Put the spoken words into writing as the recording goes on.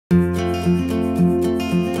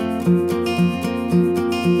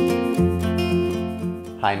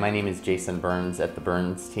Hi, my name is Jason Berns at the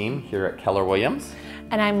Berns team here at Keller Williams.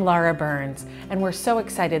 And I'm Laura Berns, and we're so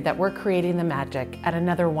excited that we're creating the magic at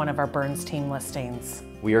another one of our Berns team listings.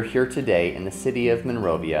 We are here today in the City of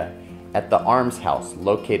Monrovia at the Arms House,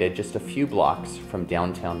 located just a few blocks from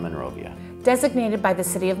downtown Monrovia. Designated by the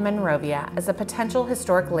City of Monrovia as a potential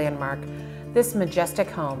historic landmark, this majestic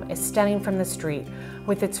home is stunning from the street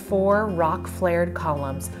with its 4 rock-flared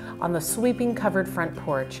columns on the sweeping covered front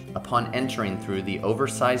porch. Upon entering through the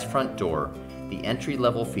oversized front door, the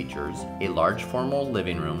entry-level features a large formal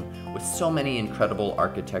living room with so many incredible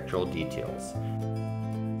architectural details.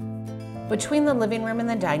 Between the living room and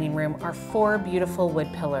the dining room are 4 beautiful wood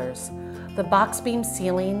pillars. The box beam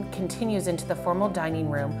ceiling continues into the formal dining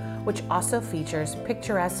room, which also features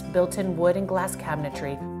picturesque built-in wood and glass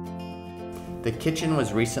cabinetry. The kitchen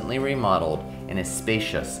was recently remodeled and is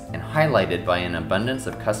spacious and highlighted by an abundance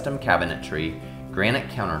of custom cabinetry, granite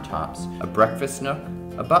countertops, a breakfast nook,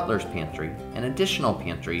 a butler's pantry, an additional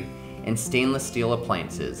pantry, and stainless steel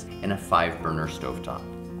appliances, and a 5-burner stovetop.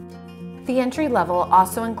 The entry level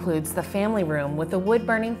also includes the family room with a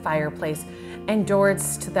wood-burning fireplace and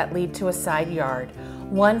doors that lead to a side yard,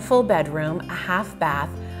 1 full bedroom, a half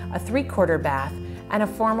bath, a 3/4 bath, and a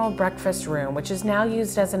formal breakfast room, which is now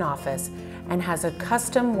used as an office and has a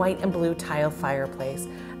custom white and blue tile fireplace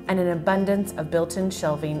and an abundance of built-in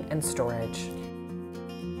shelving and storage.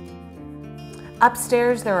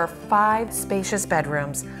 Upstairs, there are 5 spacious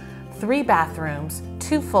bedrooms, 3 bathrooms,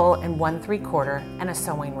 2 full and 1 3/4, and a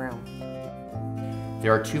sewing room.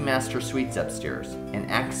 There are 2 master suites upstairs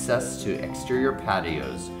and access to exterior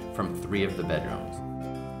patios from 3 of the bedrooms.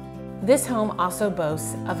 This home also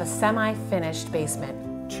boasts of a semi-finished basement.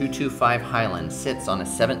 225 Highland sits on a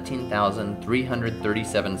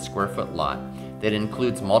 17,337 square foot lot that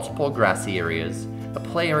includes multiple grassy areas, a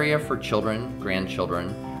play area for children,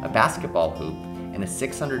 grandchildren, a basketball hoop, and a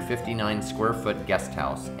 659 square foot guest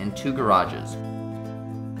house and 2 garages.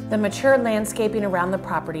 The mature landscaping around the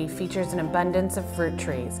property features an abundance of fruit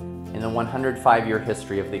trees. In the 105-year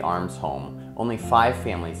history of the Arms home, only 5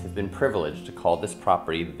 families have been privileged to call this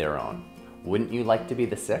property their own. Wouldn't you like to be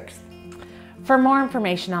the 6th? For more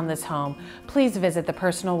information on this home, please visit the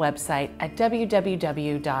personal website at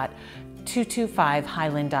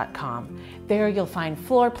www.225highland.com. There you'll find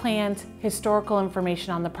floor plans, historical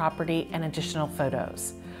information on the property, and additional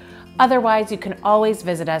photos. Otherwise, you can always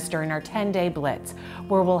visit us during our 10-day blitz,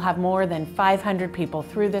 where we'll have more than 500 people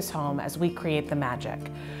through this home as we create the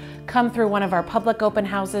magic. Come through one of our public open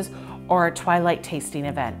houses or our twilight tasting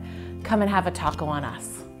event. Come and have a taco on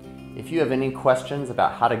us. If you have any questions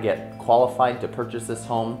about how to get qualified to purchase this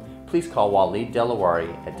home, please call Waleed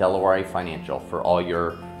Delawari at Delawari Financial for all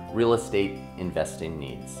your real estate investing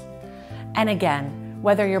needs. And again,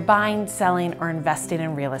 whether you're buying, selling, or investing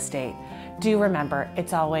in real estate, do remember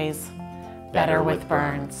it's always better with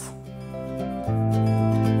Berns.